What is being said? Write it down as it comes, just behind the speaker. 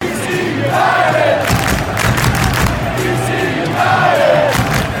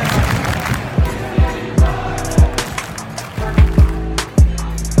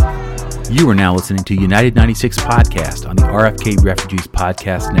You are now listening to United 96 Podcast on the RFK Refugees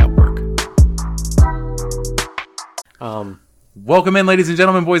Podcast Network. Welcome in, ladies and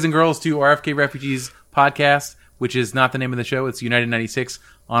gentlemen, boys and girls, to RFK Refugees Podcast, which is not the name of the show. It's United 96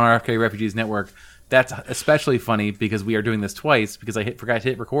 on RFK Refugees Network. That's especially funny because we are doing this twice because I forgot to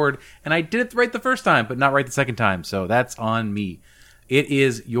hit record, and I did it right the first time, but not right the second time, so that's on me. It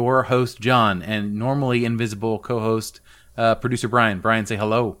is your host, John, and normally invisible co-host, producer Brian. Brian, say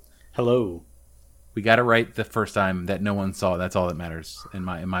hello. Hello. We got it right the first time that no one saw. That's all that matters in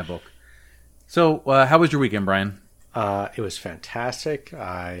my book. So, how was your weekend, Brian? It was fantastic.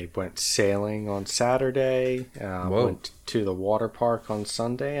 I went sailing on Saturday, went to the water park on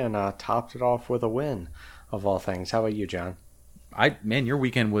Sunday, and topped it off with a win, of all things. How about you, John? Man, your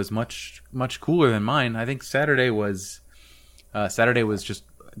weekend was much cooler than mine. I think Saturday was just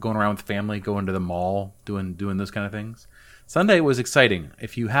going around with the family, going to the mall, doing those kind of things. Sunday was exciting.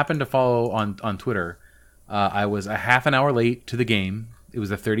 If you happen to follow on Twitter, I was a half an hour late to the game. It was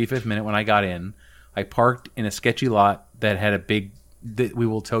the 35th minute when I got in. I parked in a sketchy lot that had a big "We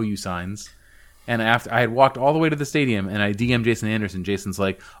will tow you" signs. And after I had walked all the way to the stadium, and I DM'd Jason Anderson. Jason's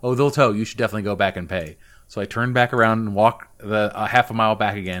like, "Oh, they'll tow. You should definitely go back and pay." So I turned back around and walked a half a mile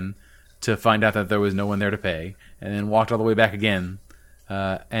back again to find out that there was no one there to pay, and then walked all the way back again.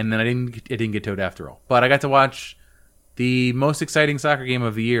 And then it didn't get towed after all. But I got to watch the most exciting soccer game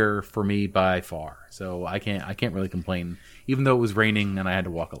of the year for me by far. So I can't really complain, even though it was raining and I had to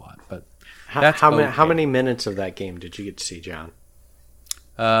walk a lot. But how many minutes of that game did you get to see, John?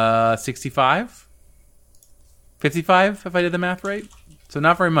 65? 55, if I did the math right. So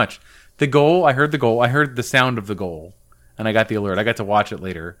not very much. The goal, I heard the goal. I heard the sound of the goal, and I got the alert. I got to watch it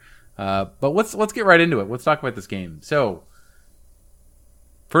later. But let's get right into it. Let's talk about this game. So,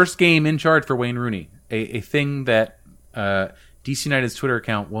 first game in charge for Wayne Rooney. A thing that DC United's Twitter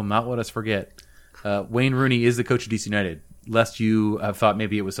account will not let us forget. Wayne Rooney is the coach of DC United, lest you have thought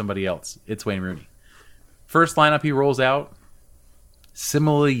maybe it was somebody else. It's Wayne Rooney. First lineup he rolls out,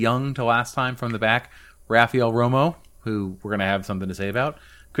 similarly young to last time from the back, Rafael Romo, who we're going to have something to say about,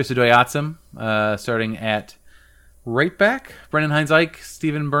 Chris Odoi-Atsem, starting at right back, Brendan Hines-Ike,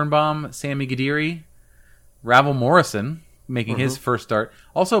 Steven Birnbaum, Sammy Guediri, Ravel Morrison making his first start.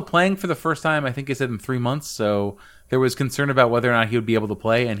 Also playing for the first time, I think he said in 3 months, so there was concern about whether or not he would be able to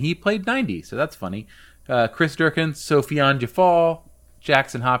play, and he played 90, so that's funny. Chris Durkin, Sofiane Jafal,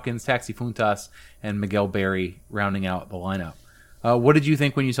 Jackson Hopkins, Taxi Funtas, and Miguel Berry rounding out the lineup. What did you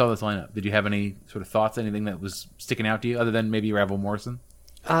think when you saw this lineup? Did you have any sort of thoughts, anything that was sticking out to you, other than maybe Ravel Morrison?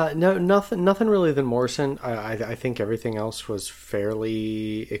 No, nothing really than Morrison. I think everything else was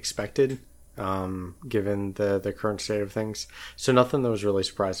fairly expected, given the current state of things. So nothing that was really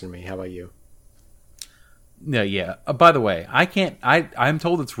surprising to me. How about you? No, yeah. By the way, I'm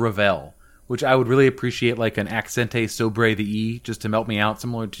told it's Ravel, which I would really appreciate, like an accente sobre the E, just to melt me out,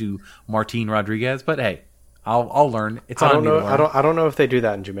 similar to Martin Rodriguez. But hey, I'll learn. It's on me to learn. I don't know if they do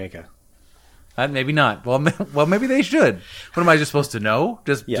that in Jamaica. Maybe not. Well, maybe they should. What am I just supposed to know?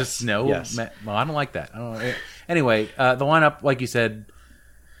 Just know? Yes. Well, I don't like that. I don't know. Anyway, the lineup, like you said,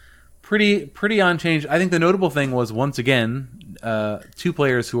 pretty unchanged. I think the notable thing was, once again, two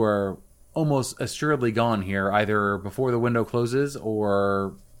players who are almost assuredly gone here, either before the window closes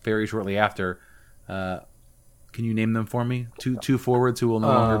or very shortly after. Can you name them for me? Two forwards who will no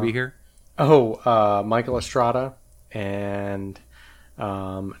longer be here? Michael Estrada and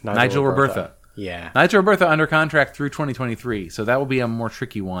Nigel Robertha. Yeah. Nigel Robertha under contract through 2023, so that will be a more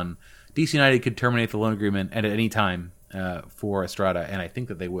tricky one. DC United could terminate the loan agreement at any time for Estrada, and I think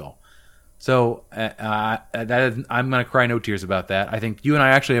that they will. So I'm going to cry no tears about that. I think you and I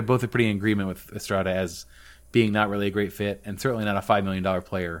actually have both pretty in agreement with Estrada as being not really a great fit, and certainly not a $5 million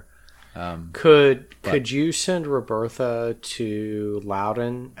player. Could you send Robertha to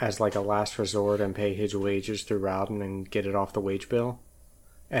Loudon as like a last resort and pay his wages through Loudon and get it off the wage bill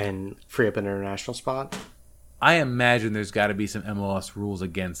and free up an international spot? I imagine there's got to be some MLS rules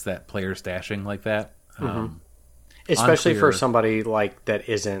against that player stashing like that. Especially for somebody like that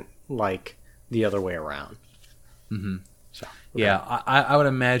isn't like the other way around. Mm-hmm. So okay. Yeah, I would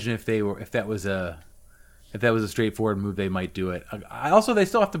imagine if that was a straightforward move, they might do it. They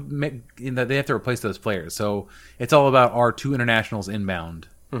still have to they have to replace those players. So it's all about, our two internationals inbound,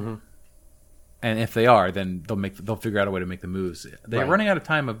 and if they are, then they'll figure out a way to make the moves. They're running out of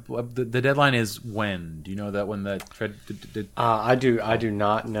time. The deadline is when? Do you know that when the I do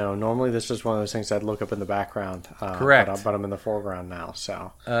not know. Normally, this is one of those things I'd look up in the background. Correct, but I'm in the foreground now.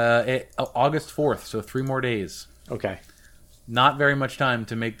 So August 4th. So 3 more days. Okay. Not very much time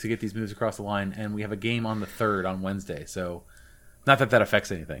to get these moves across the line, and we have a game on the 3rd on Wednesday. So Not that that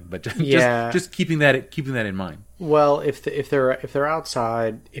affects anything, but just keeping that in mind. Well, if they're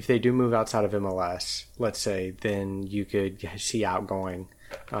outside, if they do move outside of MLS, let's say, then you could see outgoing,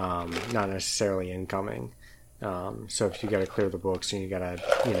 not necessarily incoming. So if you got to clear the books and you got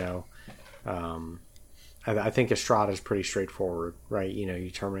to, I think Estrada is pretty straightforward, right?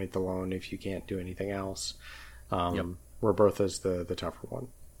 You terminate the loan if you can't do anything else. Yep. Robertha's the tougher one.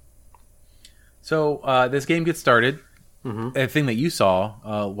 So this game gets started. Mm-hmm. A thing that you saw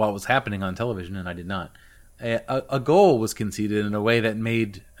while it was happening on television, and I did not. A goal was conceded in a way that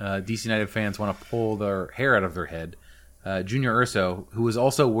made DC United fans want to pull their hair out of their head. Junior Urso, who was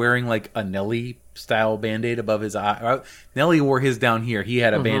also wearing like a Nelly-style Band-Aid above his eye. Nelly wore his down here. He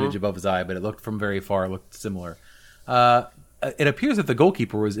had a bandage above his eye, but it looked from very far, looked similar. It appears that the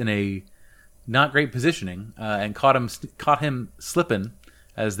goalkeeper was in a not great positioning and caught him slipping,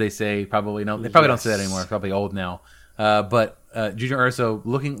 as they say. Probably no, they probably don't say that anymore. It's probably old now. But Junior Urso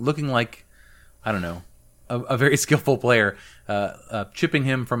looking like, I don't know, a very skillful player, chipping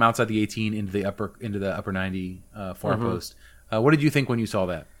him from outside the 18 into the upper 90 far post. What did you think when you saw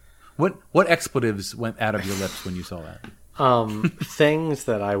that? What expletives went out of your lips when you saw that? Things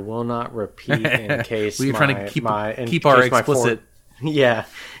that I will not repeat in case well, you're trying to keep our explicit. In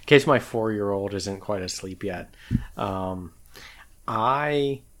case my 4-year-old isn't quite asleep yet.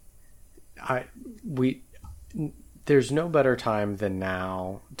 There's no better time than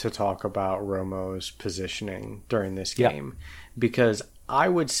now to talk about Romo's positioning during this game, because I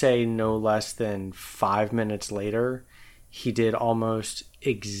would say no less than 5 minutes later, he did almost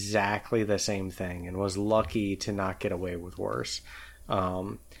exactly the same thing and was lucky to not get away with worse.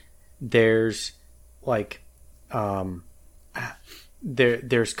 There's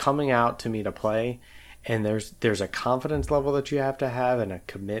coming out to me to play, and there's a confidence level that you have to have and a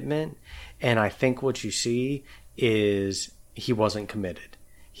commitment. And I think what you see is he wasn't committed.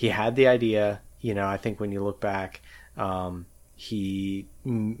 He had the idea. I think when you look back, he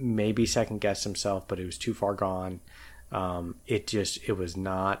maybe second guessed himself, but it was too far gone. It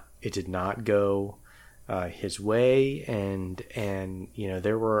did not go his way, and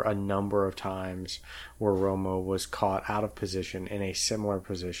there were a number of times where Romo was caught out of position in a similar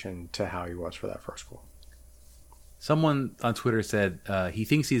position to how he was for that first goal. Someone on Twitter said he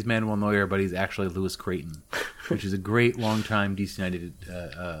thinks he's Manuel Neuer, but he's actually Lewis Creighton, which is a great long-time DC United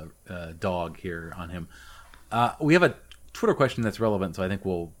dog here on him. We have a Twitter question that's relevant, so I think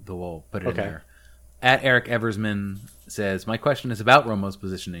we'll put it in there. At Eric Eversman says, my question is about Romo's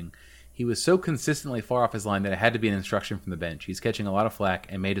positioning. He was so consistently far off his line that it had to be an instruction from the bench. He's catching a lot of flack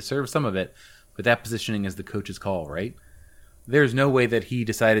and may deserve some of it, but that positioning is the coach's call, right? There's no way that he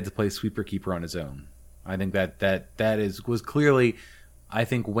decided to play sweeper keeper on his own. I think that was clearly. I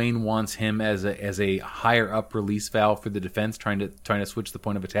think Wayne wants him as a higher up release valve for the defense, trying to switch the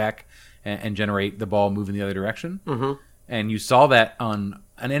point of attack and generate the ball moving the other direction. Mm-hmm. And you saw that and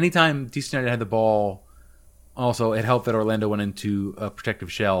anytime DC United had the ball. Also, it helped that Orlando went into a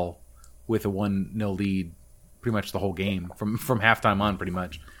protective shell with a 1-0 lead, pretty much the whole game from halftime on, pretty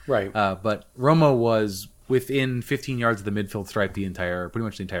much. Right. But Romo was within 15 yards of the midfield stripe pretty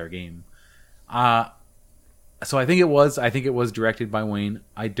much the entire game. So I think it was directed by Wayne.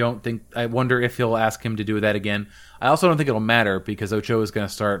 I wonder if he'll ask him to do that again. I also don't think it'll matter because Ochoa is going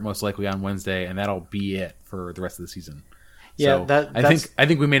to start most likely on Wednesday, and that'll be it for the rest of the season. Yeah, so I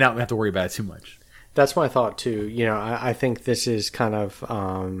think we may not have to worry about it too much. That's my thought too. I think this is kind of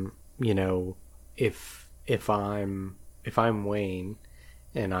if I'm Wayne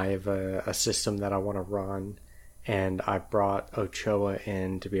and I have a system that I want to run, and I brought Ochoa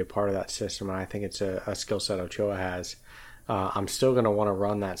in to be a part of that system, and I think it's a skill set Ochoa has. I'm still going to want to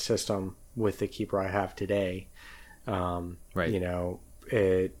run that system with the keeper I have today. Right.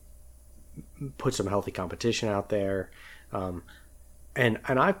 It put some healthy competition out there. And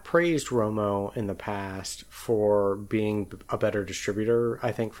I've praised Romo in the past for being a better distributor,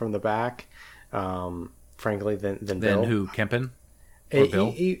 I think, from the back, frankly, than Bill. Who, Kempen? Or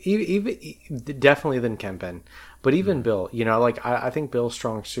Bill? Definitely than Kempen. But even Bill, I think Bill's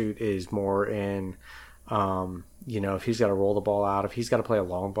strong suit is more in, if he's got to roll the ball out, if he's got to play a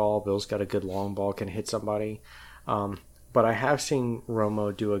long ball, Bill's got a good long ball, can hit somebody. But I have seen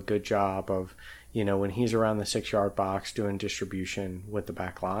Romo do a good job of, when he's around the 6-yard box doing distribution with the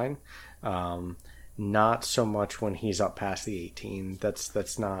back line. Not so much when he's up past the 18.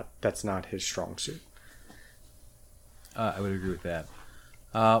 That's not his strong suit. I would agree with that.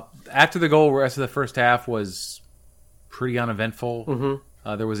 After the goal, the rest of the first half was pretty uneventful.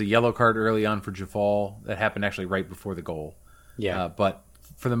 Mm-hmm. There was a yellow card early on for Jafal that happened actually right before the goal. Yeah. But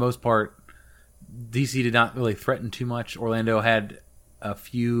for the most part, DC did not really threaten too much. Orlando had a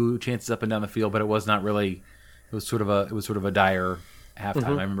few chances up and down the field, but it was not really. It was sort of a dire halftime.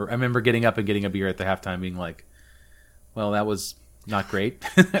 Mm-hmm. I remember getting up and getting a beer at the halftime, being like, "Well, that was not great."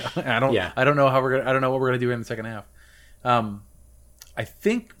 I don't know what we're gonna do in the second half. I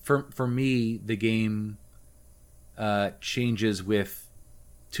think for me the game changes with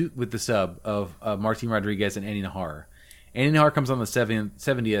the sub of Martin Rodriguez and Andy Nahar. Andy Nahar comes on the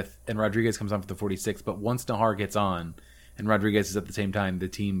 70th, and Rodriguez comes on for the 46th. But once Nahar gets on, and Rodriguez is at the same time, the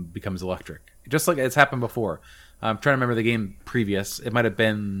team becomes electric. Just like it's happened before. I'm trying to remember the game previous. It might have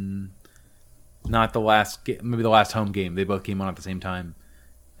been not the last game, maybe the last home game. They both came on at the same time.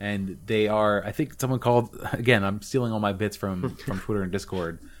 And they are, I think someone called, again, I'm stealing all my bits from Twitter and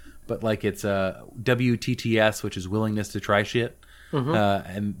Discord, but like it's WTTS, which is willingness to try shit. Mm-hmm.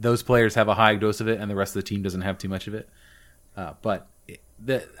 And those players have a high dose of it, and the rest of the team doesn't have too much of it. But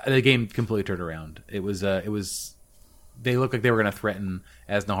the game completely turned around. It was they looked like they were going to threaten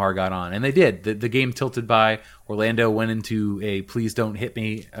as Nahar got on, and they did. The game tilted by Orlando went into a please don't hit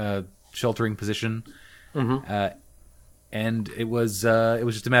me sheltering position, and it was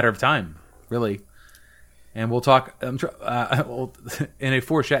just a matter of time, really. And we'll talk in a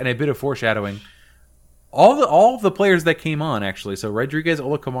bit of foreshadowing. All the players that came on actually. So Rodriguez,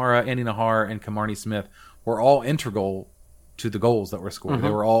 Ola Kamara, Andy Nahar, and Kamarni Smith were all integral to the goals that were scored.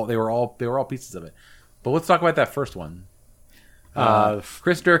 Mm-hmm. They were all pieces of it. But let's talk about that first one.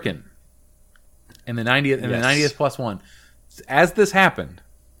 Chris Durkin in the 90th and the 90th plus one. As this happened,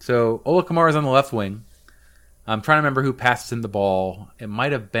 so Ola Kamara is on the left wing. I'm trying to remember who passes him the ball. It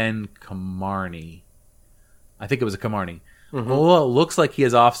might have been Kamarni. I think it was a Kamarni. Mm-hmm. Ola looks like he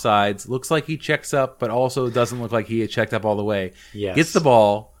has offsides. Looks like he checks up, but also doesn't look like he had checked up all the way. Yes. Gets the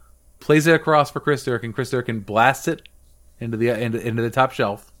ball, plays it across for Chris Durkin. Chris Durkin blasts it into the top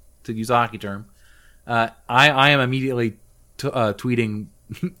shelf, to use a hockey term. I am immediately tweeting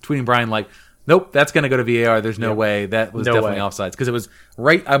Brian like, nope, that's going to go to VAR. There's no way. That was definitely offsides, because it was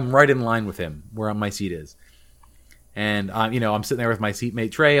right. I'm right in line with him where my seat is, and I'm sitting there with my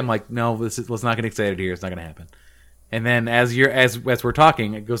seatmate Trey. I'm like, no, let's not get excited here. It's not going to happen. And then as we're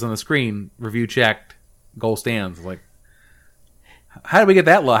talking, it goes on the screen. Review checked. Goal stands. Like, how did we get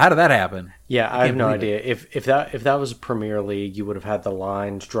that low? How did that happen? Yeah, I have no idea. If that was Premier League, you would have had the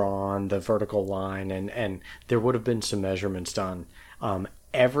lines drawn, the vertical line, and there would have been some measurements done.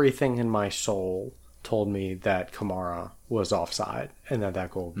 Everything in my soul told me that Kamara was offside and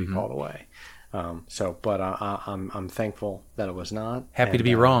that goal would be called away. But I'm thankful that it was not. Happy to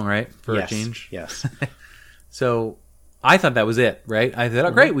be wrong, right? For a change. Yes. So I thought that was it, right? I thought,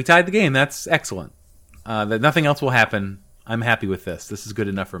 oh, great, we tied the game. That's excellent. That nothing else will happen. I'm happy with this. This is good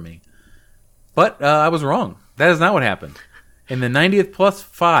enough for me. But I was wrong. That is not what happened. In the 90th plus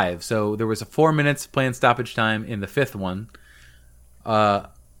 5, so there was 4 minutes planned stoppage time in the 5th one.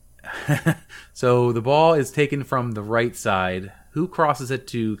 So the ball is taken from the right side. Who crosses it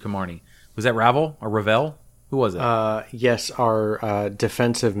to Kamarni? Was that Ravel or Ravel? Who was it? Yes, our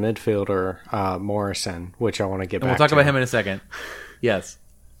defensive midfielder, Morrison, which I want to get back to. We'll talk about him in a second. Yes.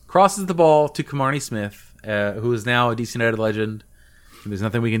 Crosses the ball to Kamarni Smith, who is now a DC United legend. There's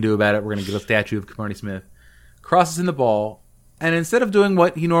nothing we can do about it. We're going to get a statue of Kamarni Smith. Crosses in the ball, and instead of doing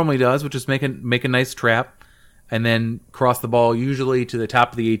what he normally does, which is make a nice trap, and then cross the ball usually to the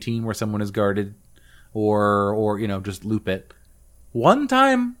top of the 18 where someone is guarded, or just loop it. One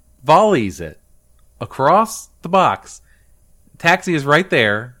time volleys it across the box. Taxi is right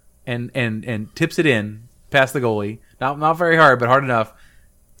there and tips it in past the goalie. Not very hard, but hard enough.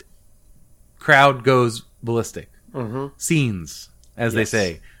 Crowd goes ballistic. Mm-hmm. Scenes, as they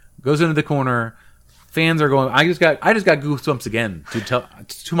say, goes into the corner. Fans are going. I just got goosebumps again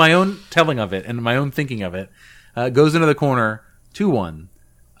to my own telling of it and my own thinking of it. Goes into the corner 2-1.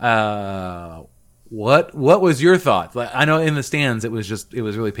 What was your thought? Like, I know in the stands it was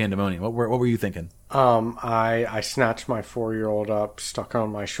really pandemonium. What were you thinking? I snatched my 4-year-old up, stuck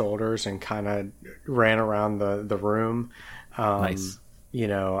on my shoulders, and kind of ran around the room. Nice.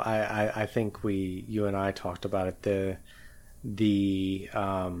 I think you and I talked about it.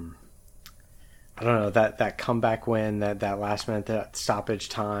 I don't know, that comeback win, that last minute, that stoppage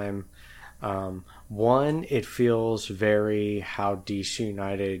time. One, it feels very how DC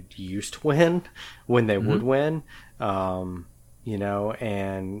United used to win when they would win. I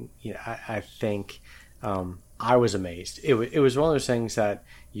think I was amazed. It was one of those things that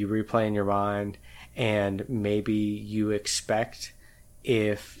you replay in your mind, and maybe you expect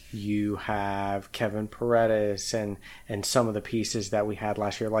if you have Kevin Paredes and some of the pieces that we had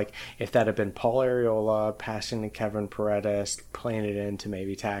last year, like if that had been Paul Arriola passing to Kevin Paredes, playing it into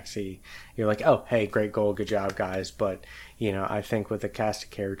maybe Taxi, you're like, oh, hey, great goal, good job, guys. But, you know, I think with the cast of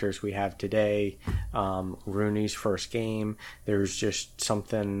characters we have today, Rooney's first game, there's just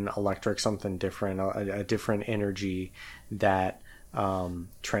something electric, something different, a different energy that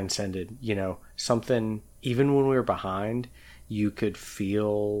transcended, you know, something, even when we were behind, you could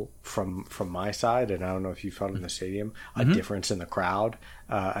feel from my side, and I don't know if you felt in the stadium, a difference in the crowd,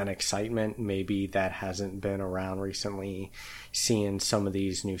 an excitement maybe that hasn't been around recently, seeing some of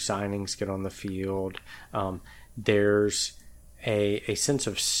these new signings get on the field. There's a sense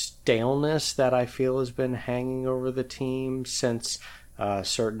of staleness that I feel has been hanging over the team since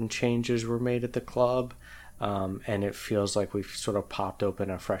certain changes were made at the club. And it feels like we've sort of popped open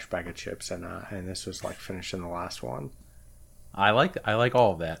a fresh bag of chips, and this was like finishing the last one. I like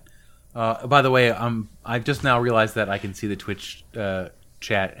all of that. By the way, I've just now realized that I can see the Twitch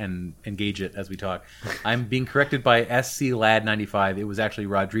chat and engage it as we talk. I'm being corrected by SC Lad 95. It was actually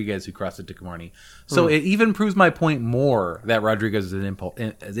Rodriguez who crossed it to Camarney. So it even proves my point more that Rodriguez is an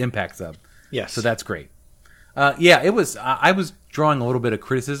impact sub. Yes. So that's great. Yeah, it was. I was drawing a little bit of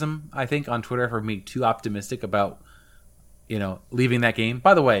criticism, I think, on Twitter for being too optimistic about, you know, leaving that game.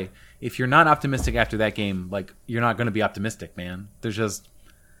 By the way, if you're not optimistic after that game, like, you're not going to be optimistic, man. There's just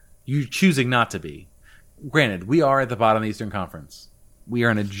you choosing not to be. Granted, we are at the bottom of the Eastern Conference. We are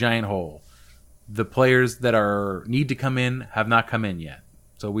in a giant hole. The players that need to come in have not come in yet,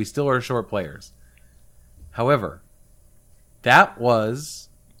 so we still are short players. However, that was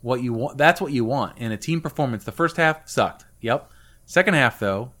what you want. That's what you want in a team performance. The first half sucked. Yep. Second half,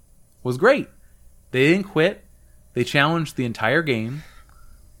 though, was great. They didn't quit. They challenged the entire game.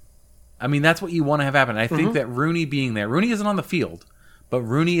 I mean, that's what you want to have happen. I think that Rooney being there, Rooney isn't on the field, but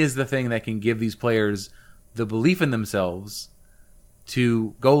Rooney is the thing that can give these players the belief in themselves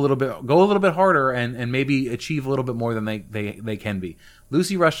to go a little bit harder and maybe achieve a little bit more than they can be.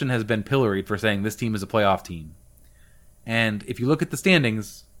 Lucy Rushton has been pilloried for saying this team is a playoff team. And if you look at the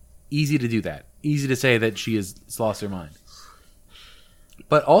standings, easy to do that. Easy to say that she has lost her mind.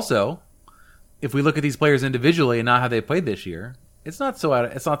 But also, if we look at these players individually and not how they played this year, it's not so out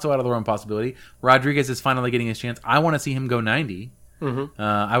of the realm possibility. Rodriguez is finally getting his chance. I want to see him go 90.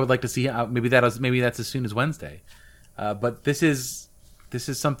 I would like to see maybe that's as soon as Wednesday. But this is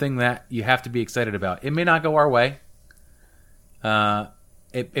something that you have to be excited about. It may not go our way.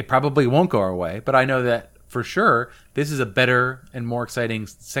 It probably won't go our way. But I know that for sure this is a better and more exciting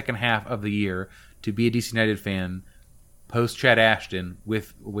second half of the year to be a DC United fan post Chad Ashton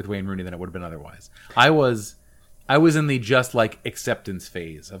with Wayne Rooney than it would have been otherwise. I was in the just like acceptance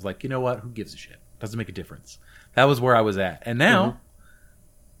phase of like, you know what, who gives a shit? Doesn't make a difference. That was where I was at, and now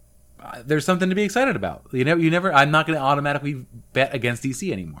there's something to be excited about. You never. I'm not going to automatically bet against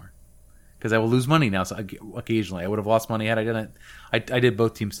DC anymore because I will lose money now. So occasionally, I would have lost money had I done it. I did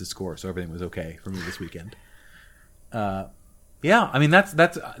both teams to score, so everything was okay for me this weekend. Yeah, I mean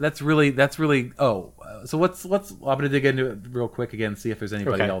that's really. Oh, so I'm going to dig into it real quick again, see if there's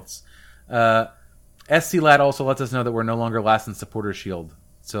anybody else. SC Lad also lets us know that we're no longer last in Supporters Shield,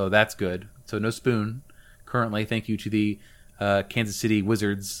 so that's good. So no spoon currently. Thank you to the Kansas City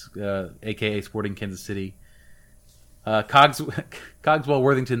Wizards, a.k.a. Sporting Kansas City. Cogswell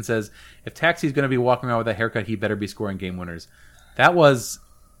Worthington says, if Taxi's going to be walking around with a haircut, he better be scoring game winners. That was...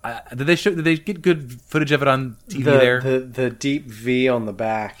 Did they get good footage of it on TV there? The deep V on the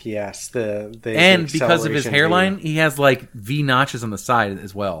back, yes. And because of his hairline, he has like V notches on the side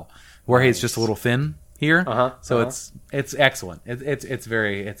as well, where he's just a little thin here. So it's excellent. It's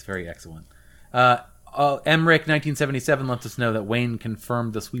very excellent. Emmerich 1977 lets us know that Wayne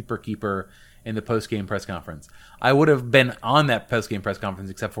confirmed the sweeper keeper in the post-game press conference. I would have been on that post-game press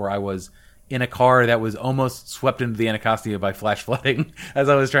conference, except for I was in a car that was almost swept into the Anacostia by flash flooding as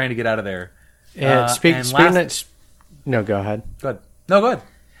I was trying to get out of there. No, go ahead. Go ahead. No, go ahead.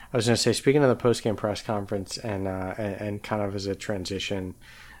 I was going to say, speaking of the post-game press conference and kind of as a transition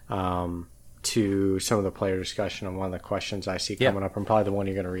to some of the player discussion and one of the questions I see coming up, and probably the one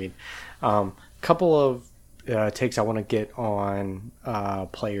you're going to read. Couple of takes I want to get on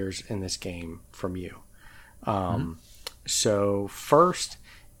players in this game from you. So first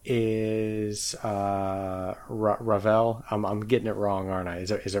is Ravel. I'm getting it wrong, aren't I?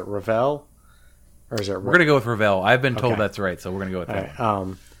 Is it Ravel? Or is it? We're gonna go with Ravel. I've been told that's right, so we're gonna go with that.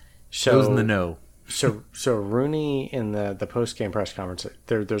 Right. So who's in the know? so Rooney in the post game press conference.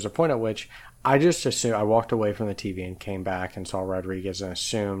 There's a point at which I just assumed, I walked away from the TV and came back and saw Rodriguez and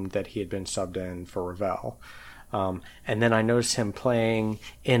assumed that he had been subbed in for Ravel. And then I noticed him playing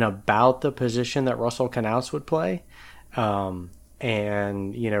in about the position that Russell Canals would play.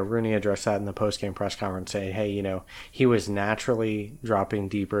 And, Rooney addressed that in the post-game press conference, saying, hey, he was naturally dropping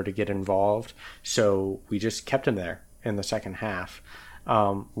deeper to get involved, so we just kept him there in the second half.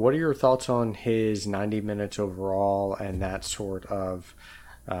 What are your thoughts on his 90 minutes overall and that sort of,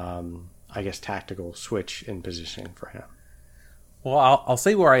 tactical switch in positioning for him? Well, I'll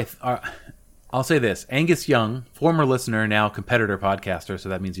say I'll say this. Angus Young, former listener, now competitor podcaster, so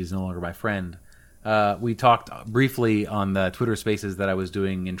that means he's no longer my friend. We talked briefly on the Twitter Spaces that I was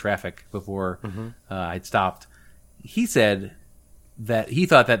doing in traffic before I'd stopped. He said that he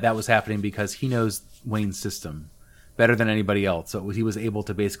thought that was happening because he knows Wayne's system better than anybody else. So he was able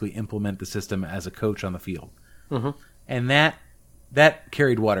to basically implement the system as a coach on the field. And that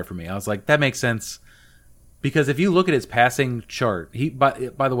carried water for me. I was like, that makes sense. Because if you look at his passing chart,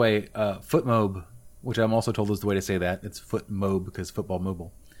 by the way, FootMob, which I'm also told is the way to say that. It's FootMob because football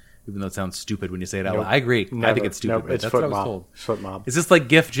mobile. Even though it sounds stupid when you say it out loud. I agree. Never. I think it's stupid. Nope, it's that's foot what I was mob. told. Foot mob. Is this like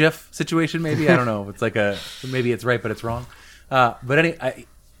GIF situation maybe? I don't know. It's like maybe it's right, but it's wrong. But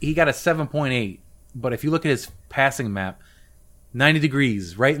he got a 7.8. But if you look at his passing map, 90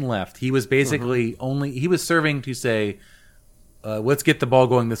 degrees, right and left. He was basically he was serving to say, let's get the ball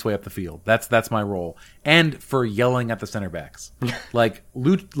going this way up the field. That's my role. And for yelling at the center backs. I'm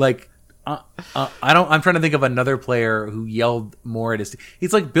trying to think of another player who yelled more at his.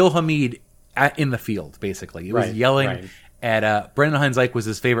 He's like Bill Hamid in the field, basically. It was yelling at Brendan Hines-Ike was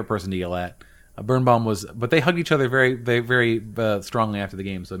his favorite person to yell at. Birnbaum was, but they hugged each other very, very strongly after the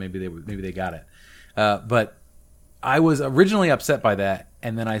game, so maybe they got it. But I was originally upset by that,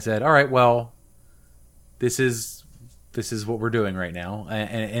 and then I said, "All right, well, this is what we're doing right now,"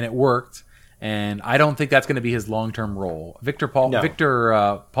 and it worked. And I don't think that's going to be his long-term role. Victor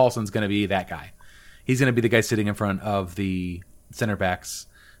Paulson's going to be that guy. He's going to be the guy sitting in front of the center backs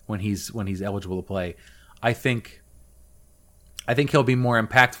when he's eligible to play. I think he'll be more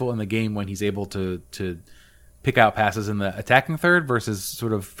impactful in the game when he's able to pick out passes in the attacking third versus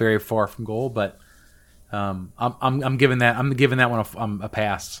sort of very far from goal. But I'm giving that one a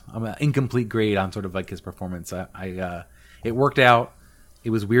pass. I'm an incomplete grade on sort of like his performance. It worked out. It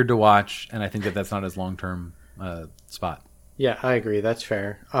was weird to watch, and I think that's not his long-term spot. Yeah, I agree. That's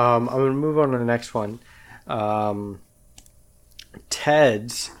fair. I'm going to move on to the next one.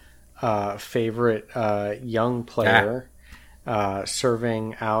 Ted's favorite young player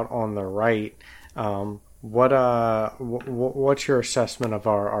serving out on the right. What's your assessment of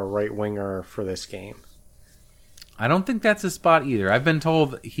our right winger for this game? I don't think that's his spot either. I've been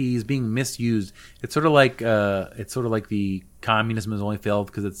told he's being misused. It's sort of like the communism has only failed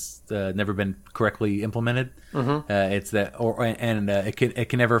because it's never been correctly implemented. It's that, it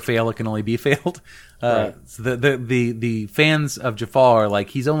can never fail. It can only be failed. So the fans of Jafar are like,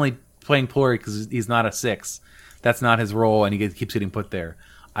 he's only playing Plory because he's not a 6. That's not his role, and he keeps getting put there.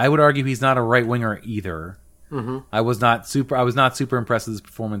 I would argue he's not a right winger either. I was not super impressed with his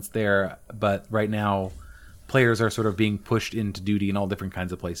performance there, but right now, players are sort of being pushed into duty in all different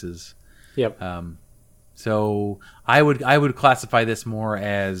kinds of places. Yep. So I would classify this more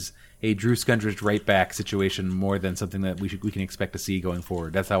as a Drew Skundrich right back situation more than something that we can expect to see going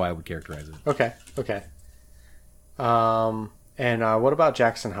forward. That's how I would characterize it. Okay. And what about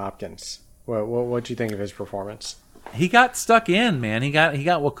Jackson Hopkins? What do you think of his performance? He got stuck in, man. He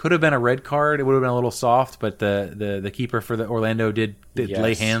got what could have been a red card. It would have been a little soft, but the keeper for the Orlando did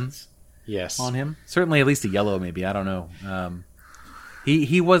lay hands. Yes. On him. Certainly at least a yellow, maybe. I don't know.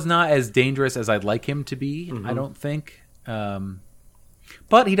 He was not as dangerous as I'd like him to be, I don't think.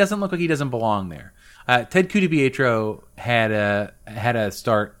 But he doesn't look like he doesn't belong there. Ted Cudipietro had a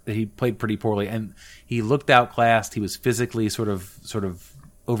start that he played pretty poorly, and he looked outclassed. He was physically sort of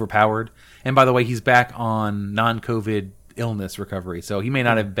overpowered. And by the way, he's back on non-COVID illness recovery, so he may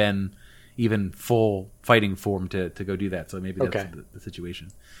not have been even full fighting form to go do that. So maybe that's the situation.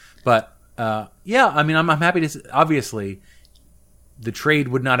 But I mean, I'm happy to. Obviously, the trade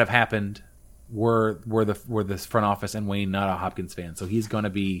would not have happened were this front office and Wayne not a Hopkins fan. So he's going to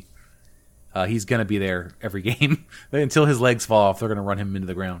be there every game until his legs fall off. They're going to run him into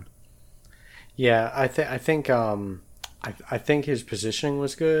the ground. Yeah, I think his positioning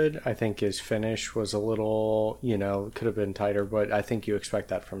was good. I think his finish was a little, could have been tighter, but I think you expect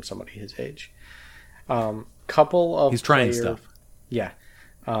that from somebody his age. He's trying stuff. Yeah.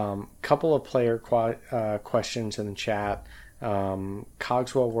 Couple of player questions in the chat.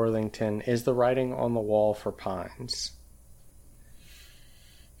 Cogswell Worthington, is the writing on the wall for Pines?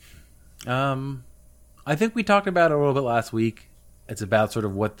 I think we talked about it a little bit last week. It's about sort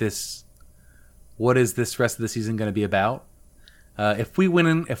of what what is this rest of the season going to be about? If we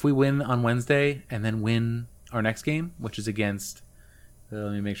win on Wednesday and then win our next game, which is against,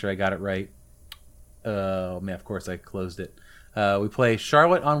 let me make sure I got it right. Man, of course I closed it. We play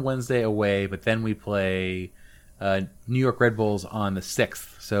Charlotte on Wednesday away, but then we play New York Red Bulls on the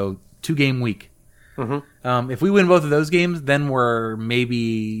 6th. So 2-game week. Mm-hmm. If we win both of those games, then we're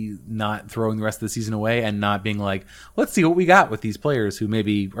maybe not throwing the rest of the season away and not being like, let's see what we got with these players who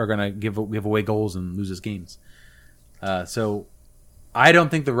maybe are going to give away goals and lose us games. So I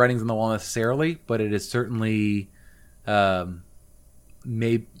don't think the writing's on the wall necessarily, but it is certainly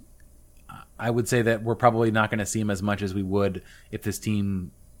maybe. I would say that we're probably not going to see him as much as we would if this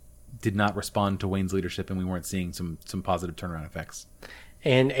team did not respond to Wayne's leadership and we weren't seeing some positive turnaround effects.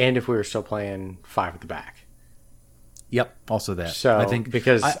 And if we were still playing 5 at the back. Yep, also that. So I think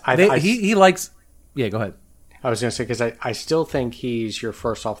because he likes. Yeah, go ahead. I was going to say because I still think he's your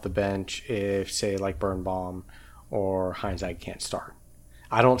first off the bench if say like Birnbaum or Heinzag can't start.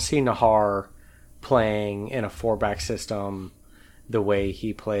 I don't see Nahar playing in a 4-back system the way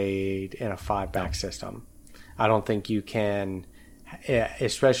he played in a 5-back system. I don't think you can,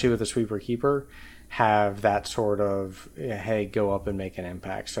 especially with a sweeper keeper, have that sort of, hey, go up and make an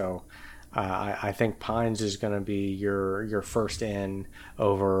impact. So I think Pines is going to be your first in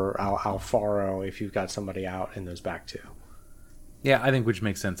over Alfaro if you've got somebody out in those back two. Yeah, I think which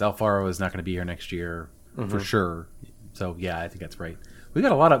makes sense. Alfaro is not going to be here next year for sure. So yeah, I think that's right. We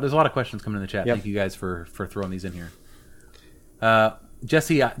got there's a lot of questions coming in the chat. Yep. Thank you guys for throwing these in here.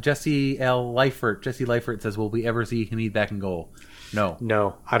 Jesse L. Leifert says, will we ever see Hamid back in goal?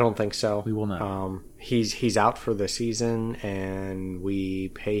 No, I don't think so. We will not. He's out for the season, and we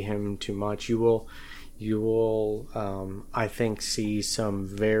pay him too much. You will, I think, see some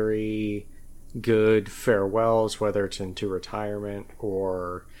very good farewells, whether it's into retirement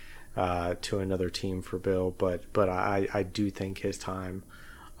or to another team for Bill. But I do think his time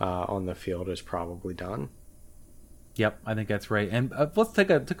on the field is probably done. Yep, I think that's right. And let's take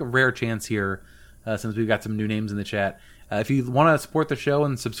a rare chance here, since we've got some new names in the chat. If you want to support the show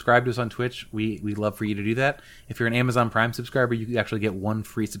and subscribe to us on Twitch, we'd love for you to do that. If you're an Amazon Prime subscriber, you can actually get 1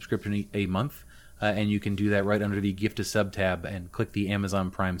 free subscription a month, and you can do that right under the Gift to Sub tab and click the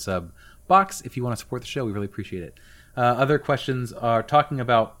Amazon Prime sub box if you want to support the show. We really appreciate it. Other questions are talking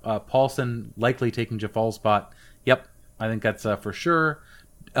about Paulson likely taking Jafal's spot. Yep, I think that's for sure.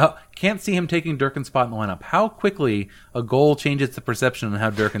 Can't see him taking Durkin's spot in the lineup. How quickly a goal changes the perception on how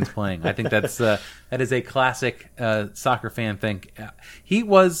Durkin's playing. I think that is a classic soccer fan thing. He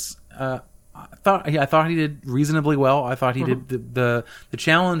was. I thought he did reasonably well. I thought he did. The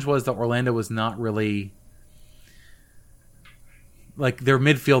challenge was that Orlando was not really. Like their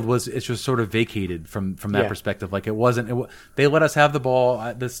midfield it's just sort of vacated from that perspective. Like it wasn't. They let us have the ball.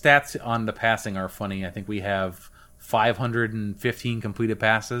 The stats on the passing are funny. I think we have 515 completed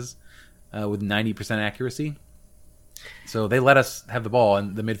passes with 90% accuracy. So they let us have the ball,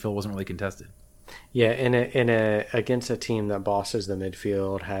 and the midfield wasn't really contested. Yeah, against a team that bosses the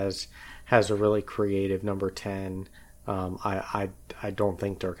midfield, has a really creative number 10. I don't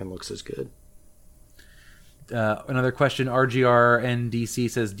think Durkin looks as good. Another question, RGR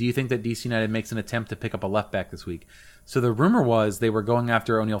NDC says, do you think that DC United makes an attempt to pick up a left back this week? So the rumor was they were going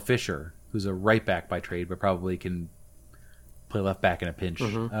after O'Neal Fisher, who's a right back by trade, but probably can play left back in a pinch.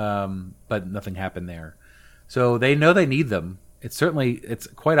 But nothing happened there. So they know they need them. It's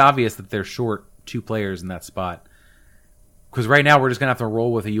quite obvious that they're short 2 players in that spot. Because right now we're just gonna have to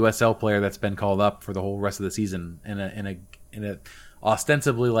roll with a USL player that's been called up for the whole rest of the season in a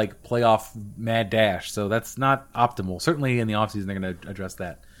ostensibly like playoff mad dash. So that's not optimal. Certainly in the offseason they're gonna address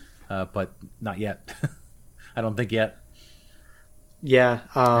that, but not yet. I don't think yet. Yeah,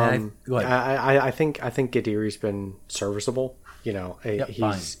 I think Gadiri's been serviceable. You know,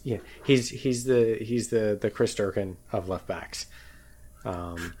 he's the Chris Durkin of left backs.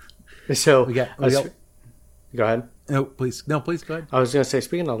 So go ahead. No, please go ahead. I was going to say,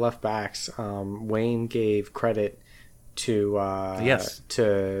 speaking of left backs, Wayne gave credit to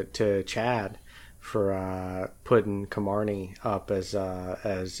Chad for putting Camarney up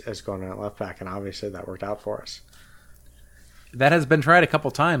as going at left back, and obviously that worked out for us. That has been tried a couple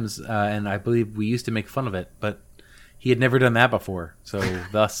times, and I believe we used to make fun of it, but he had never done that before. So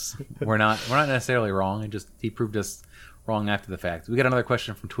thus, we're not necessarily wrong. He proved us wrong after the fact. We got another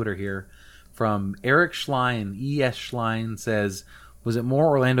question from Twitter here from Eric Schlein. ES Schlein says, was it more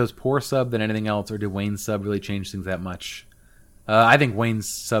Orlando's poor sub than anything else, or did Wayne's sub really change things that much? I think Wayne's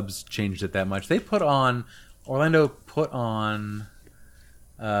subs changed it that much. Orlando put on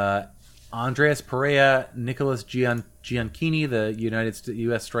Andreas Pereira, Nicholas Gianchini, the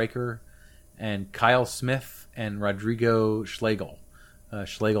U.S. striker, and Kyle Smith and Rodrigo Schlegel.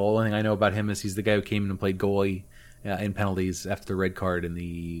 Schlegel, the only thing I know about him is he's the guy who came in and played goalie in penalties after the red card in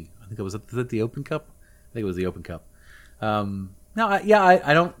the, I think was it the Open Cup? I think it was the Open Cup. I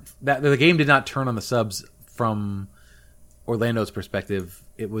don't. The game did not turn on the subs from Orlando's perspective.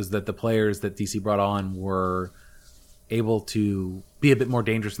 It was that the players that DC brought on were able to be a bit more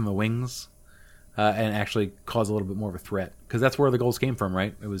dangerous in the wings and actually cause a little bit more of a threat, because that's where the goals came from,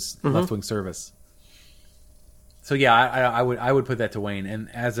 right? It was left wing service. So yeah, I would put that to Wayne. And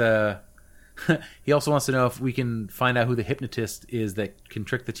as a he also wants to know if we can find out who the hypnotist is that can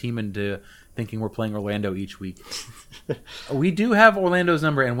trick the team into thinking we're playing Orlando each week. We do have Orlando's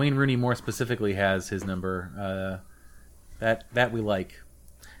number, and Wayne Rooney more specifically has his number. That we like.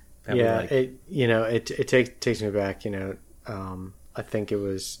 It takes me back. I think it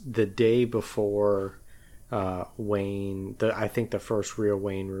was the day before Wayne. I think the first real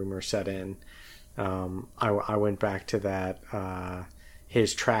Wayne rumor set in. I went back to that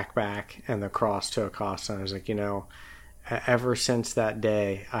his track back and the cross to Acosta. And I was like, ever since that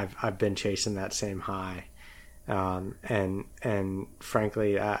day, I've been chasing that same high, and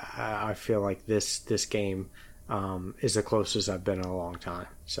frankly, I feel like this game is the closest I've been in a long time.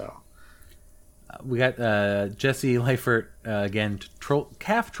 So we got Jesse Leifert again,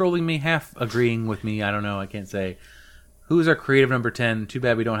 half trolling me, half agreeing with me. I don't know. I can't say. Who's our creative number 10? Too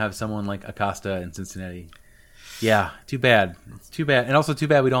bad we don't have someone like Acosta in Cincinnati. Yeah, too bad. It's too bad, and also too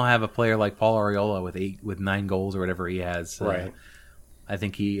bad we don't have a player like Paul Arriola with 9 goals or whatever he has. Right. I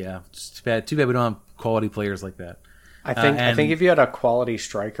think it's too bad. Too bad we don't have quality players like that. I think if you had a quality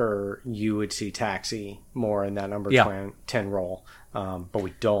striker, you would see Taxi more in that number 10 role, but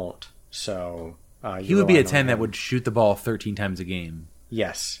we don't. So he would be a 10 that would shoot the ball 13 times a game.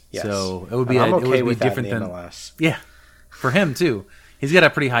 Yes. So it would be I'm okay it would with be different that in the than MLS. Yeah. For him too, he's got a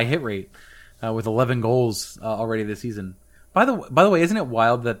pretty high hit rate with 11 goals already this season. By the way, isn't it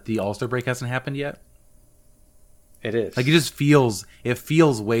wild that the All-Star break hasn't happened yet? It is. Like it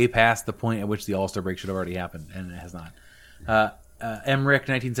feels way past the point at which the All-Star break should have already happened, and it has not. Emrick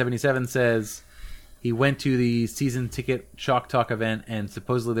 1977 says he went to the season ticket Chalk Talk event, and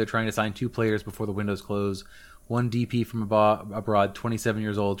supposedly they're trying to sign 2 players before the windows close. One DP from abroad, 27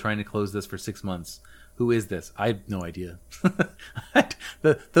 years old, trying to close this for 6 months. Who is this? I have no idea.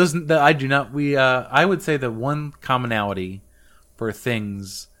 I do not. I would say the one commonality for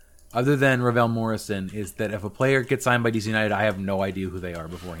things other than Ravel Morrison is that if a player gets signed by DC United, I have no idea who they are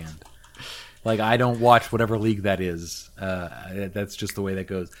beforehand. Like, I don't watch whatever league that is. That's just the way that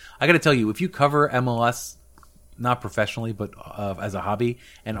goes. I got to tell you, if you cover MLS, not professionally, but as a hobby,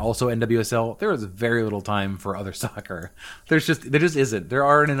 and also NWSL, there is very little time for other soccer. There just isn't. There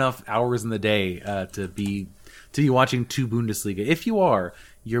aren't enough hours in the day to be watching 2 Bundesliga. If you are,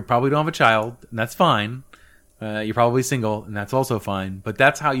 you probably don't have a child, and that's fine. You're probably single, and that's also fine. But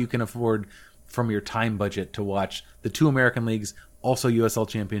that's how you can afford, from your time budget, to watch the 2 American leagues, also USL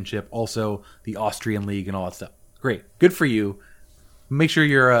Championship, also the Austrian League, and all that stuff. Great. Good for you. Make sure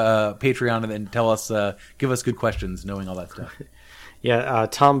you're a Patreon and tell us, give us good questions, knowing all that stuff. Yeah,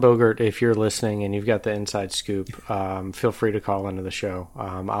 Tom Bogert, if you're listening and you've got the inside scoop, feel free to call into the show.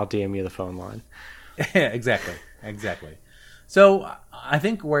 I'll DM you the phone line. Exactly. So I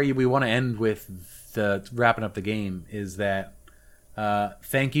think where we want to end with wrapping up the game is that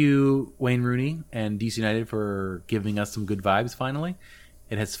thank you, Wayne Rooney and DC United, for giving us some good vibes finally.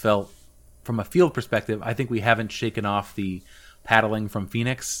 It has felt, from a field perspective, I think we haven't shaken off the paddling from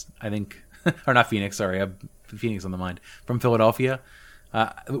Phoenix, I think, or not Phoenix, sorry, I have Phoenix on the mind, from Philadelphia,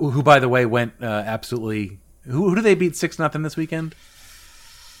 who, by the way, went absolutely... Who do they beat 6-0 this weekend?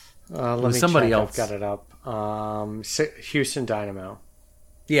 Let me somebody check. else. I've got it up. Houston Dynamo.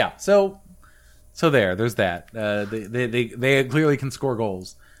 Yeah, so there's that. They clearly can score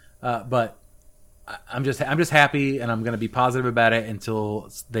goals, but I'm just happy, and I'm going to be positive about it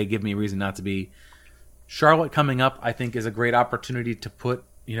until they give me a reason not to be. Charlotte coming up, I think, is a great opportunity to go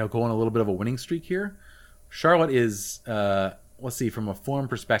on a little bit of a winning streak here. Charlotte is, let's see, from a form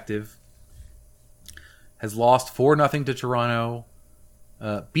perspective, has lost 4-0 to Toronto,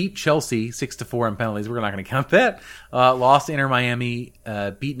 beat Chelsea 6-4 in penalties. We're not going to count that. Lost to Inter Miami,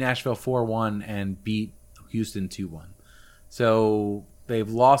 beat Nashville 4-1, and beat Houston 2-1. So they've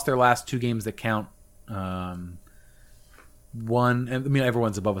lost their last 2 games that count.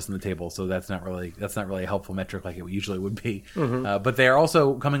 Everyone's above us in the table, so that's not really a helpful metric like it usually would be. Mm-hmm. But they're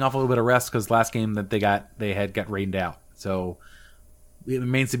also coming off a little bit of rest because last game that they had got rained out. So it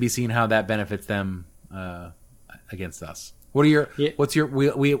remains to be seen how that benefits them against us. We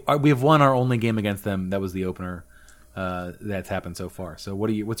have won our only game against them. That was the opener that's happened so far. So what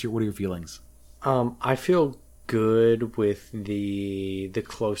are your feelings? I feel good with the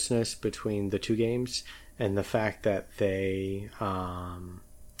closeness between the two games and the fact that they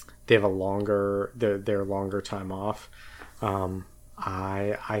have a longer their longer time off.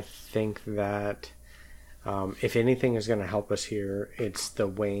 I think that if anything is going to help us here, it's the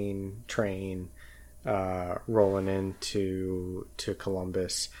Wayne train rolling into to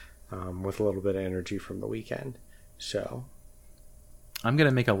Columbus with a little bit of energy from the weekend. So I'm going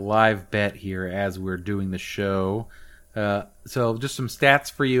to make a live bet here as we're doing the show. So just some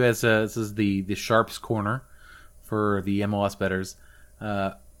stats for you as this is the Sharps corner for the MLS bettors.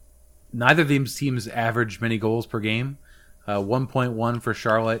 Neither of these teams average many goals per game. 1.1 for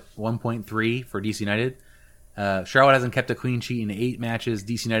Charlotte, 1.3 for DC United. Charlotte hasn't kept a clean sheet in 8 matches.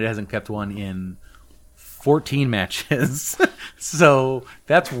 DC United hasn't kept one in 14 matches. So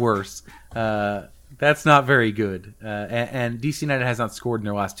that's worse. That's not very good. And DC United has not scored in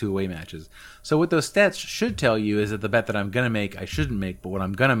their last 2 away matches. So what those stats should tell you is that the bet that I'm going to make, I shouldn't make, but what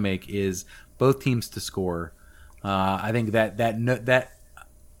I'm going to make is both teams to score. I think that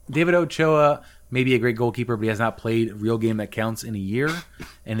David Ochoa may be a great goalkeeper, but he has not played a real game that counts in a year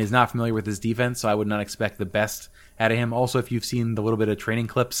and is not familiar with his defense, so I would not expect the best out of him. Also, if you've seen the little bit of training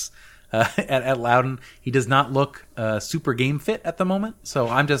clips at Loudoun, he does not look super game fit at the moment. So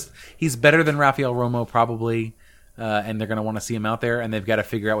he's better than Rafael Romo probably, and they're going to want to see him out there, and they've got to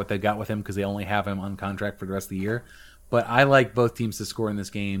figure out what they've got with him because they only have him on contract for the rest of the year. But I like both teams to score in this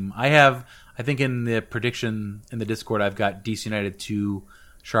game. I think in the prediction in the Discord, I've got DC United 2,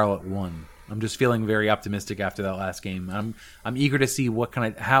 Charlotte 1. I'm just feeling very optimistic after that last game. I'm eager to see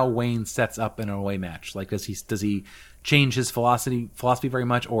how Wayne sets up in an away match. Like does he change his philosophy very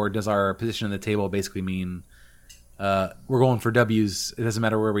much, or does our position in the table basically mean we're going for W's? It doesn't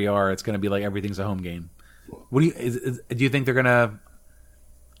matter where we are. It's going to be like everything's a home game. Do you think they're going to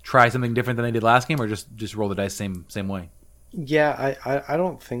try something different than they did last game, or just roll the dice same way? Yeah, I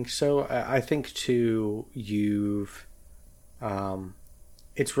don't think so. I think too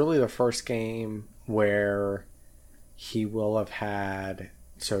it's really the first game where he will have had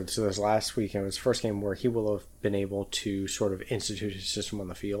so this last weekend was the first game where he will have been able to sort of institute his system on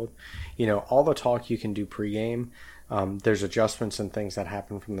the field. All the talk you can do pregame, there's adjustments and things that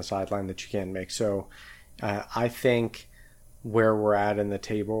happen from the sideline that you can't make. So I think where we're at in the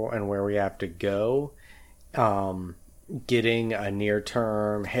table and where we have to go, getting a near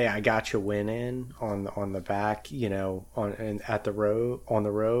term, hey, I got you win in on the back, on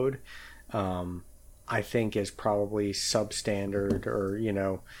the road, I think is probably substandard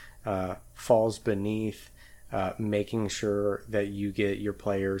or falls beneath making sure that you get your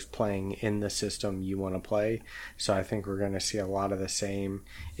players playing in the system you want to play. So I think we're going to see a lot of the same,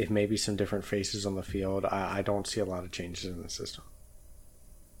 if maybe some different faces on the field. I don't see a lot of changes in the system.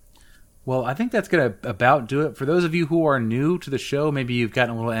 Well, I think that's going to about do it. For those of you who are new to the show, maybe you've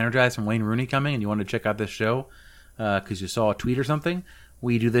gotten a little energized from Wayne Rooney coming and you want to check out this show because you saw a tweet or something.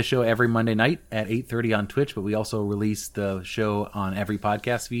 We do this show every Monday night at 8:30 on Twitch, but we also release the show on every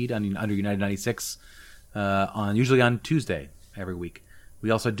podcast feed under United 96 usually on Tuesday every week.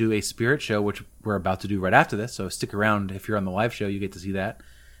 We also do a Spirit show, which we're about to do right after this, so stick around. If you're on the live show, you get to see that.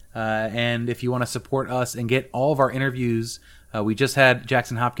 And if you want to support us and get all of our interviews, we just had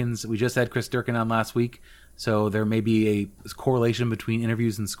Jackson Hopkins, we just had Chris Durkin on last week, so there may be a correlation between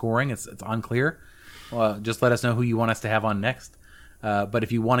interviews and scoring. It's unclear. Just let us know who you want us to have on next. But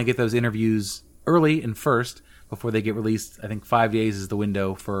if you want to get those interviews early and first, before they get released, I think 5 days is the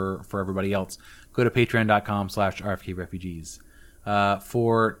window for everybody else. Go to patreon.com/RFKrefugees.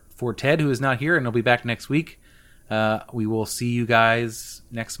 For Ted, who is not here and he'll be back next week, we will see you guys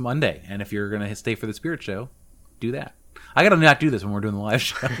next Monday. And if you're going to stay for the Spirit show, do that. I got to not do this when we're doing the live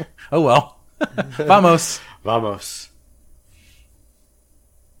show. Oh, well. Vamos. Vamos.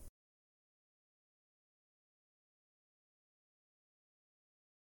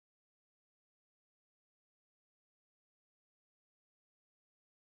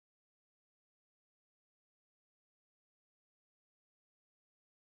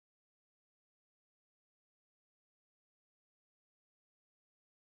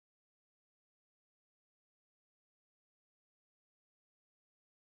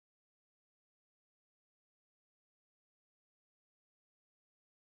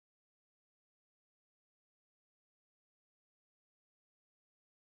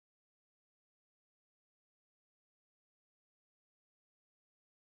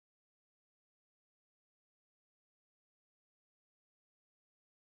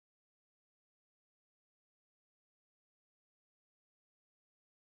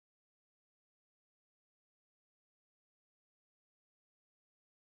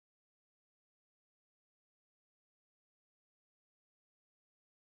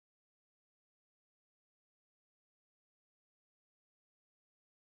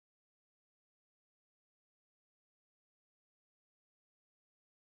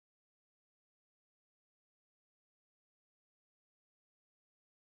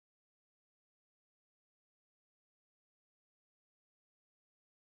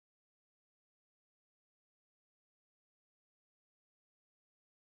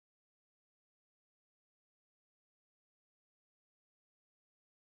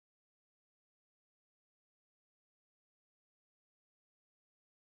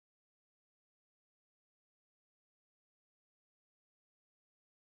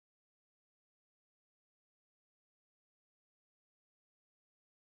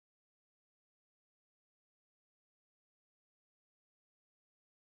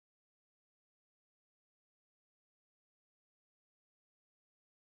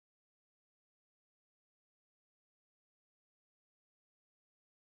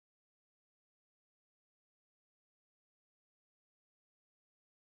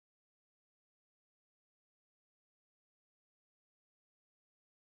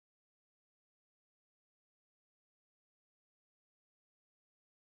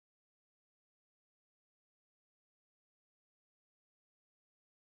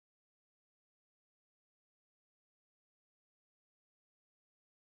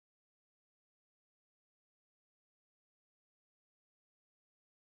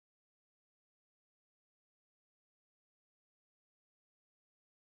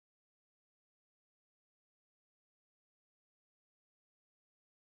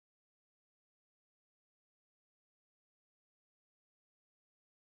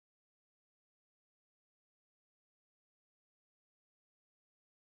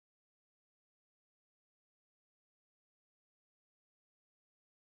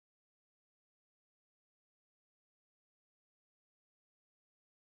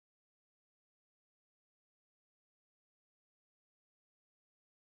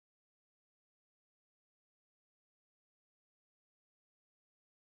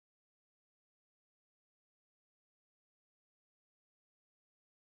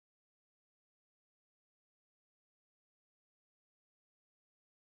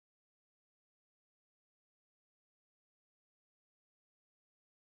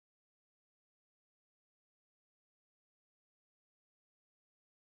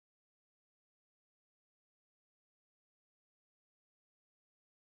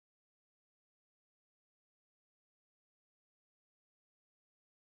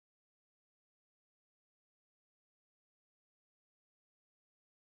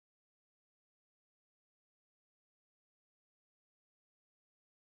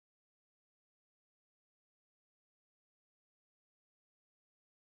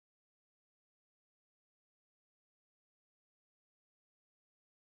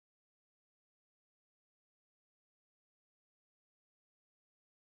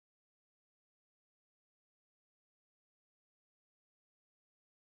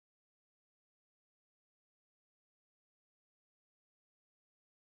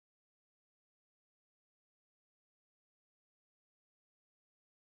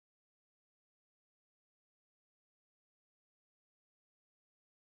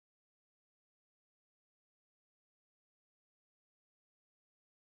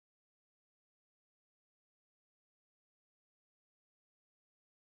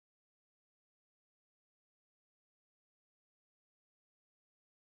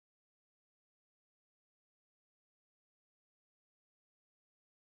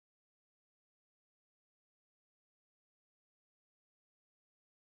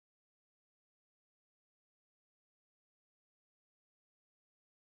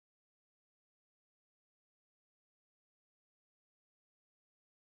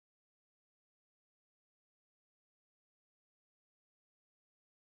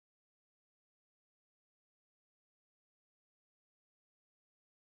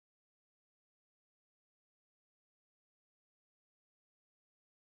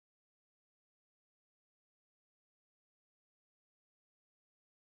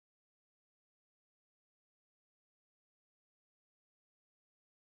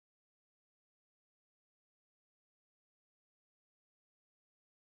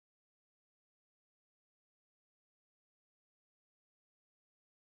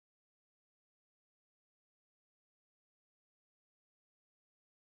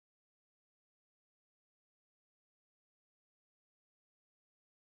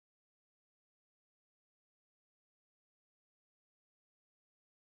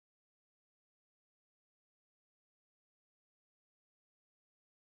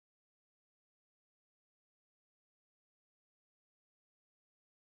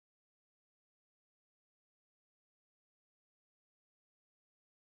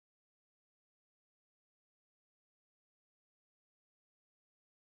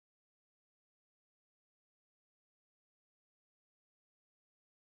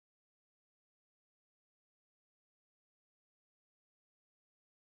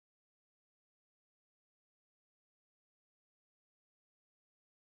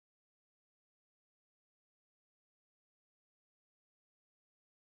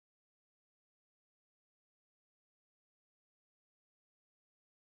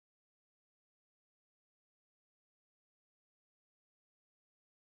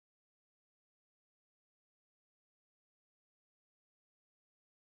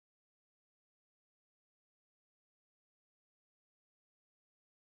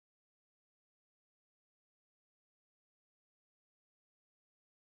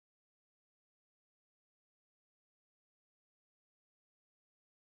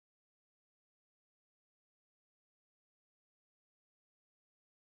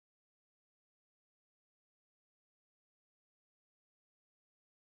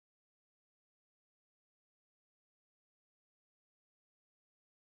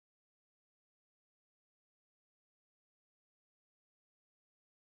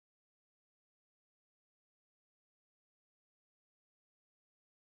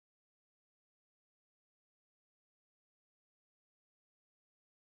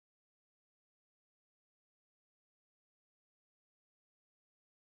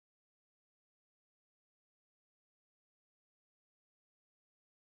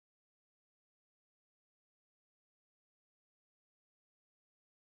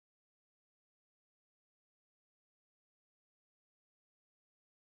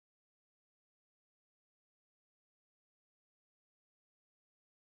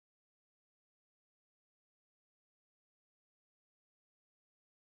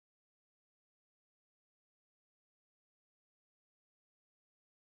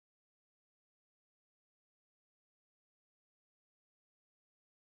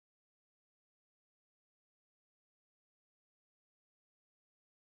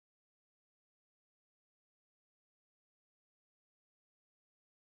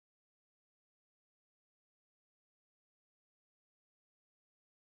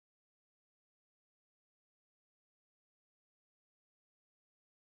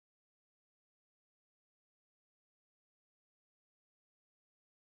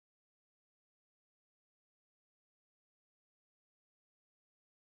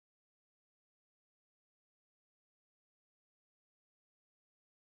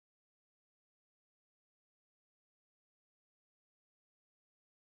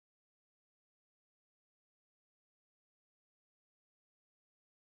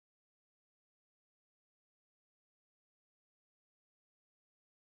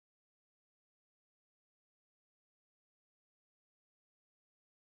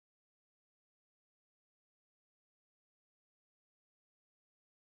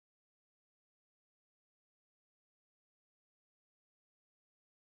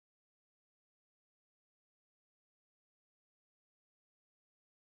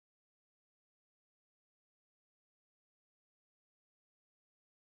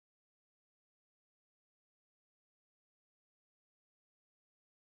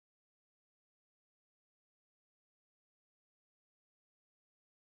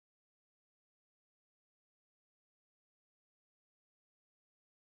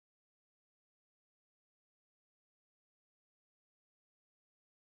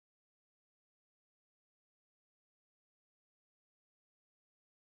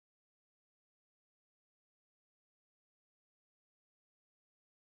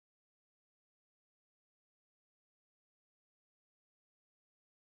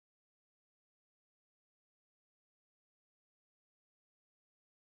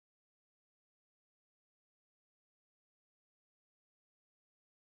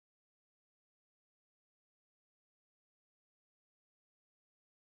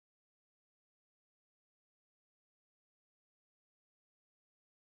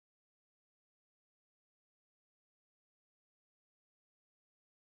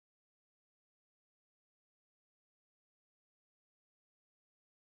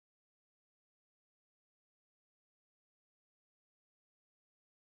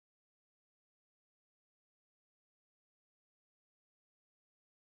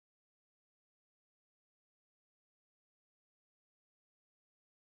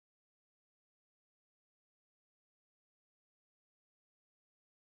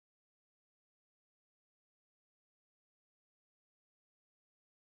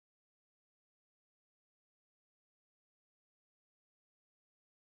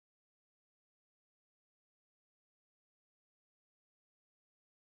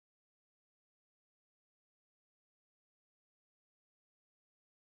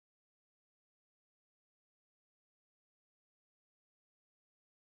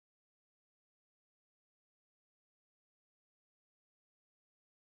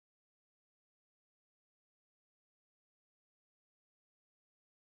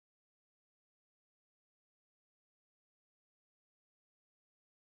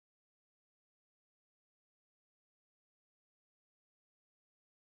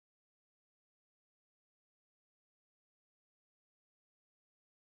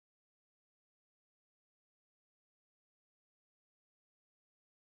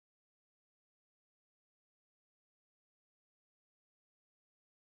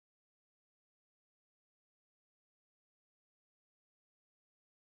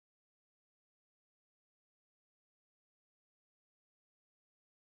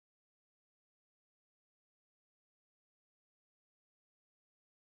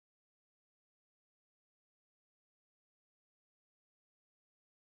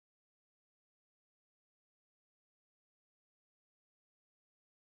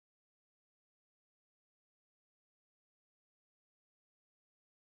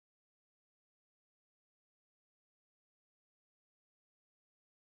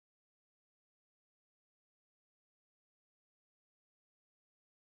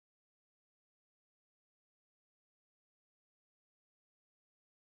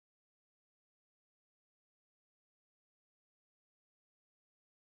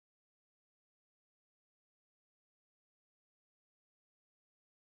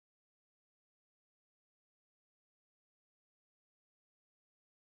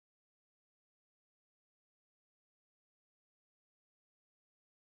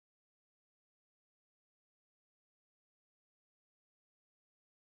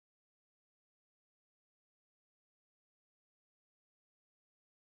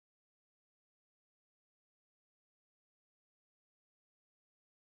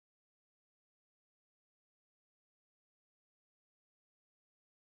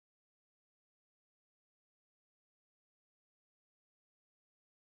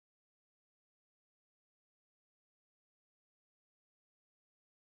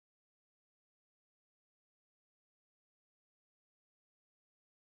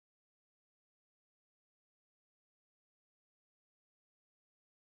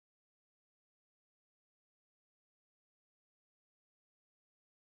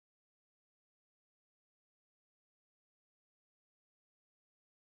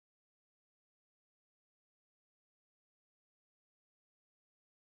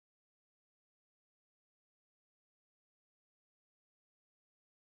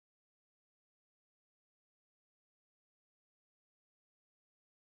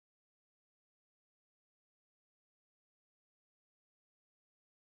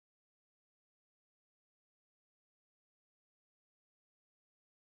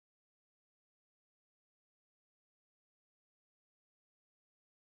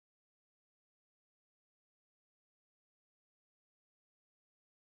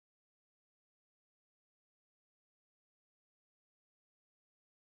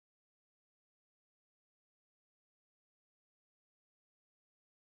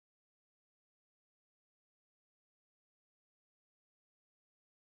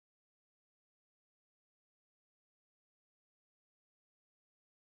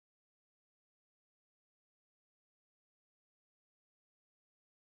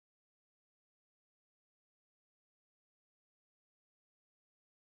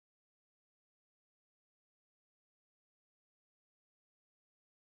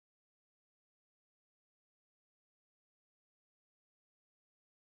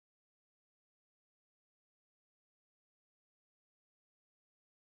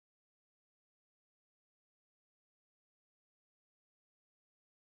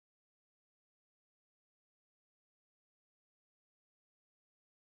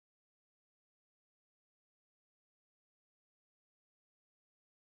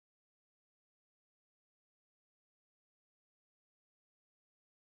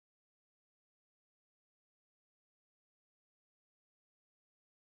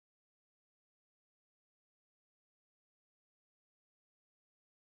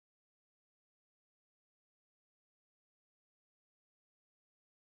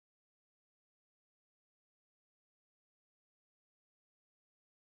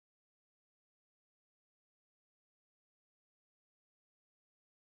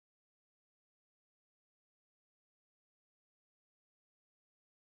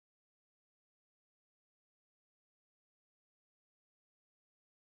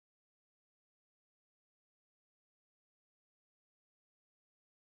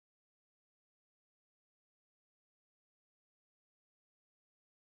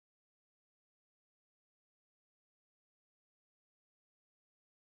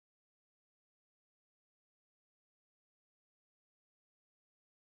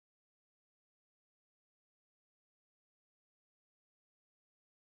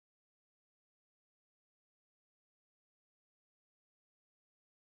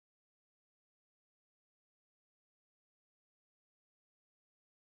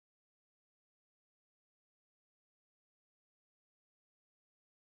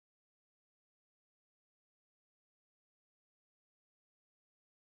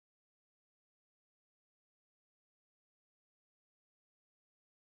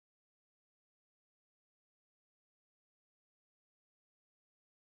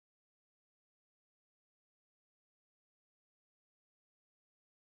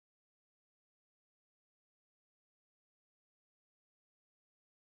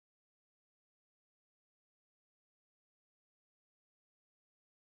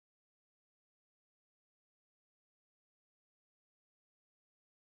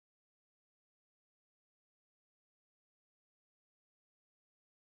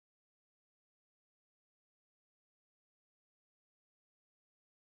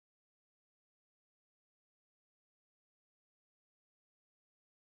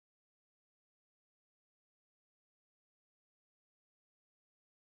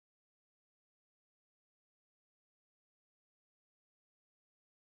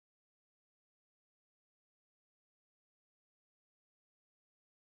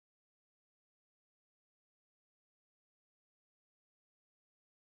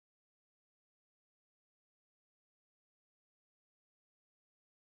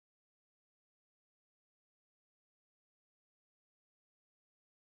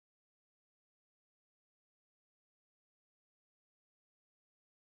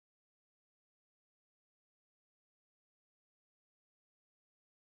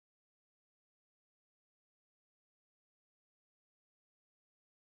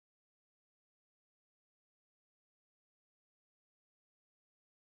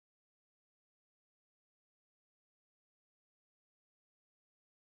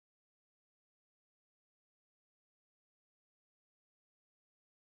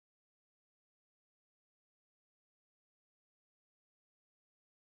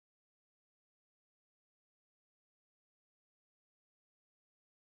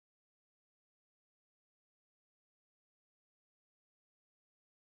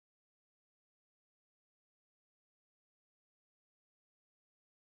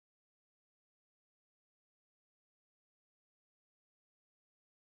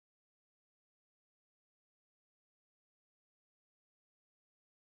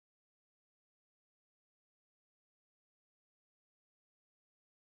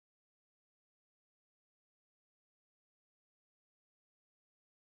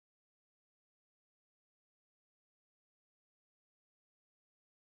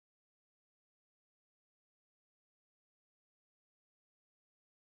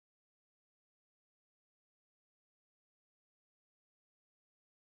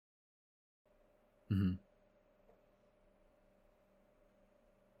 Mm-hmm.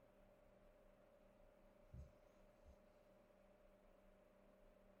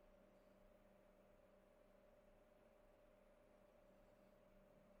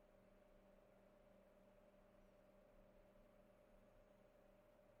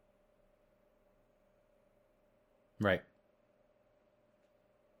 Right.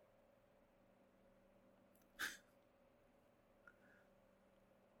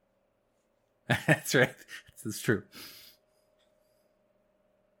 That's right. That's true.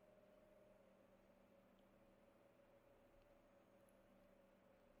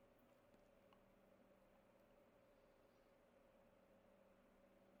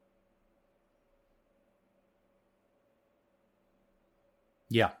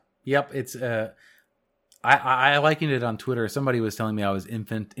 Yeah. Yep. It's I likened it on Twitter. Somebody was telling me I was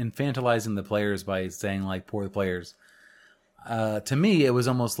infantilizing the players by saying like poor players. To me, it was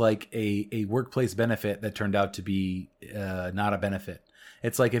almost like a workplace benefit that turned out to be not a benefit.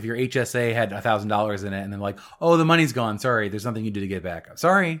 It's like if your HSA had $1,000 in it, and then like, oh, the money's gone. Sorry, there's nothing you do to get back.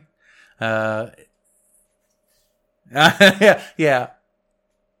 Sorry. Yeah, yeah.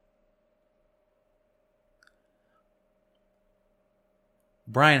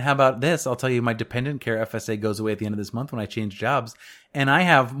 Brian, how about this? I'll tell you, my dependent care FSA goes away at the end of this month when I change jobs, and I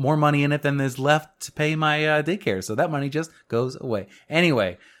have more money in it than is left to pay my daycare. So that money just goes away.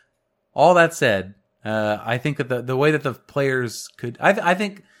 Anyway, all that said, I think that the way that the players could, I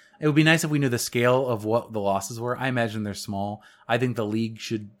think it would be nice if we knew the scale of what the losses were. I imagine they're small. I think the league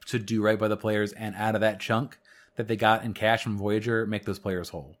should do right by the players, and out of that chunk that they got in cash from Voyager, make those players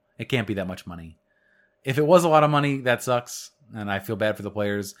whole. It can't be that much money. If it was a lot of money, that sucks, and I feel bad for the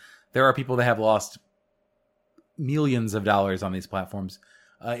players. There are people that have lost millions of dollars on these platforms.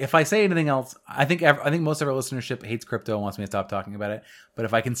 If I say anything else, I think most of our listenership hates crypto and wants me to stop talking about it. But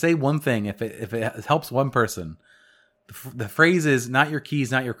if I can say one thing, if it helps one person, the phrase is "not your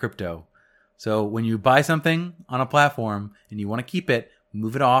keys, not your crypto." So when you buy something on a platform and you want to keep it,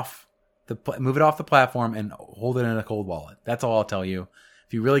 move it off the platform and hold it in a cold wallet. That's all I'll tell you.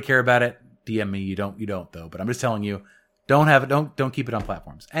 If you really care about it, DM me. You don't though. But I'm just telling you, don't keep it on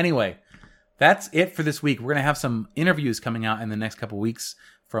platforms. Anyway, that's it for this week. We're gonna have some interviews coming out in the next couple weeks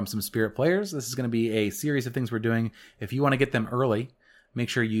from some Spirit players. This is gonna be a series of things we're doing. If you want to get them early, make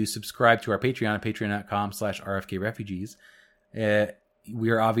sure you subscribe to our Patreon at patreon.com/rfkrefugees. We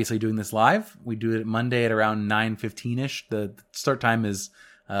are obviously doing this live. We do it Monday at around 9:15ish. The start time is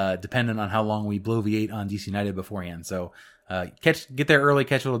dependent on how long we bloviate on DC United beforehand. So get there early,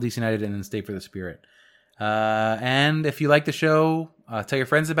 catch a little DC United, and then stay for the Spirit. And if you like the show, tell your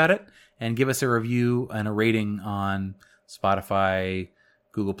friends about it and give us a review and a rating on Spotify,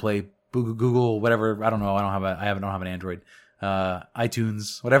 Google Play, Google, whatever. I don't know. I don't have an Android,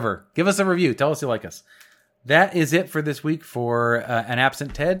 iTunes, whatever. Give us a review. Tell us you like us. That is it for this week for an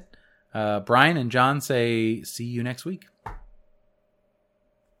absent Ted. Brian and John say, see you next week.